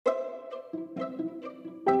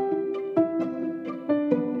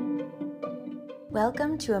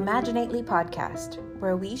Welcome to Imaginately Podcast,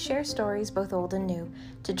 where we share stories both old and new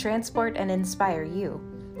to transport and inspire you.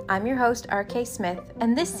 I'm your host, R.K. Smith,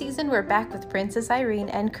 and this season we're back with Princess Irene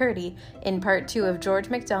and Curdie in part 2 of George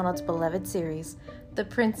MacDonald's beloved series, The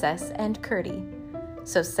Princess and Curdie.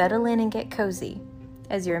 So settle in and get cozy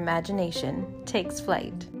as your imagination takes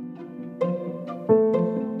flight.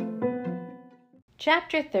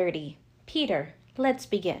 Chapter 30. Peter, let's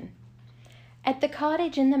begin. At the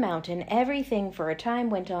cottage in the mountain, everything for a time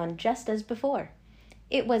went on just as before.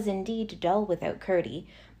 It was indeed dull without Curdie,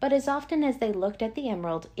 but as often as they looked at the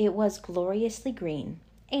emerald, it was gloriously green,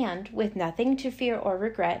 and, with nothing to fear or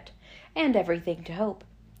regret, and everything to hope,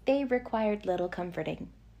 they required little comforting.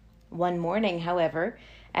 One morning, however,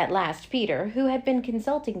 at last Peter, who had been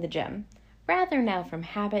consulting the gem, rather now from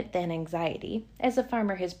habit than anxiety, as a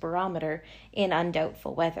farmer his barometer in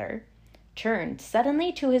undoubtful weather, turned suddenly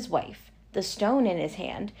to his wife, the stone in his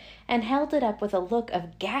hand, and held it up with a look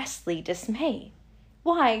of ghastly dismay.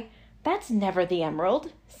 "Why, that's never the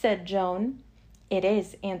emerald," said Joan. "It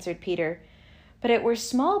is," answered Peter, "but it were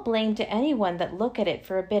small blame to anyone that look at it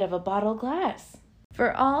for a bit of a bottle glass."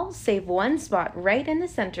 For all, save one spot right in the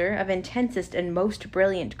center of intensest and most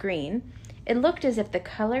brilliant green, it looked as if the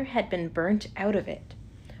color had been burnt out of it.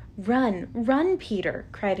 "Run, run, Peter,"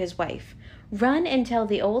 cried his wife. "Run and tell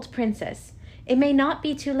the old princess. It may not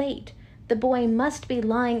be too late. The boy must be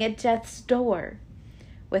lying at death's door."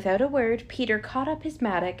 Without a word, Peter caught up his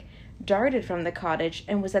mattock, darted from the cottage,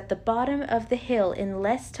 and was at the bottom of the hill in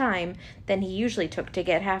less time than he usually took to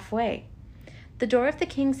get halfway. The door of the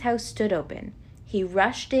king's house stood open. He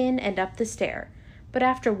rushed in and up the stair, but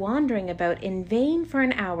after wandering about in vain for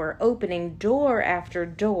an hour, opening door after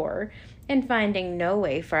door, and finding no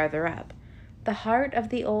way farther up, the heart of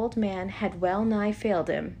the old man had well nigh failed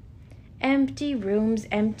him. Empty rooms,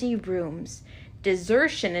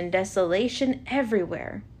 desertion and desolation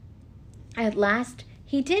everywhere. At last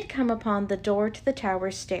he did come upon the door to the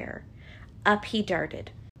tower stair. Up he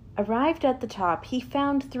darted. Arrived at the top, he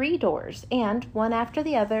found 3 doors, and, one after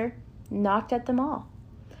the other, knocked at them all.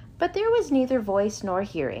 But there was neither voice nor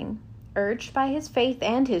hearing. Urged by his faith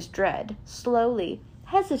and his dread, slowly,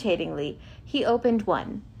 hesitatingly, he opened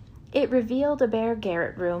one. It revealed a bare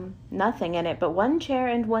garret room, nothing in it but 1 chair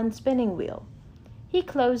and 1 spinning wheel. He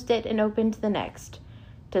closed it and opened the next,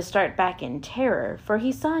 to start back in terror, for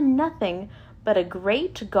he saw nothing but a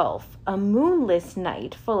great gulf, a moonless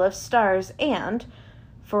night full of stars, and,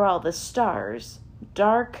 for all the stars,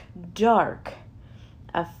 dark, dark,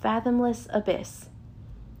 a fathomless abyss.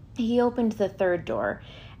 He opened the 3rd door,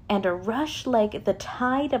 and a rush like the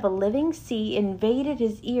tide of a living sea invaded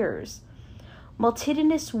his ears.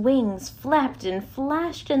 Multitudinous wings flapped and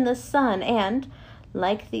flashed in the sun, and,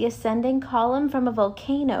 like the ascending column from a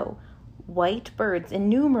volcano, white birds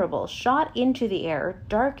innumerable shot into the air,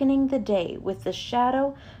 darkening the day with the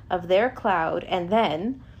shadow of their cloud, and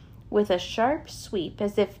then, with a sharp sweep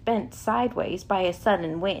as if bent sideways by a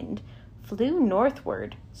sudden wind, flew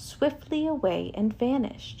northward, swiftly away, and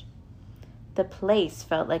vanished. The place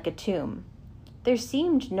felt like a tomb. There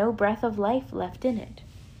seemed no breath of life left in it.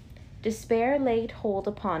 Despair laid hold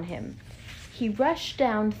upon him. He rushed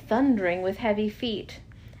down, thundering with heavy feet.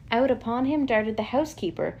 Out upon him darted the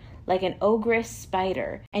housekeeper, like an ogress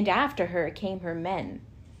spider, and after her came her men.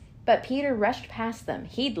 But Peter rushed past them,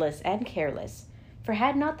 heedless and careless, for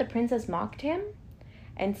had not the princess mocked him?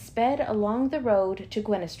 And sped along the road to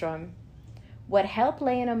Gwenestrom. What help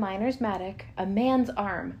lay in a miner's mattock, a man's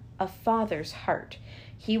arm, a father's heart,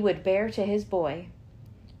 he would bear to his boy.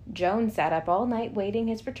 Joan sat up all night waiting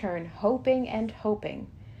his return, hoping and hoping.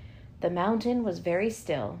 The mountain was very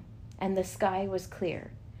still, and the sky was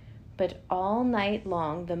clear. But all night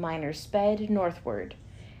long the miner sped northward,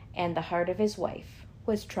 and the heart of his wife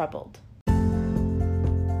was troubled.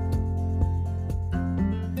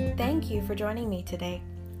 Thank you for joining me today.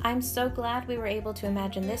 I'm so glad we were able to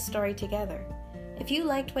imagine this story together. If you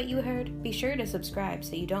liked what you heard, be sure to subscribe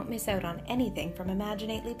so you don't miss out on anything from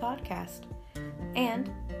Imaginately Podcast.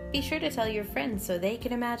 And be sure to tell your friends so they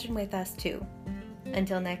can imagine with us too.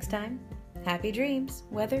 Until next time, happy dreams,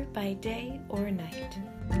 whether by day or night.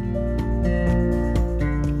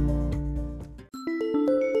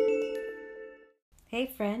 Hey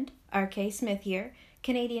friend, R.K. Smith here,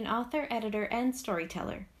 Canadian author, editor, and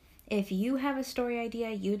storyteller. If you have a story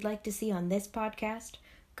idea you'd like to see on this podcast,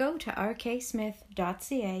 go to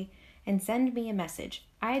rksmith.ca and send me a message.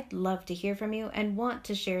 I'd love to hear from you and want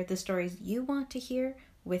to share the stories you want to hear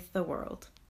with the world.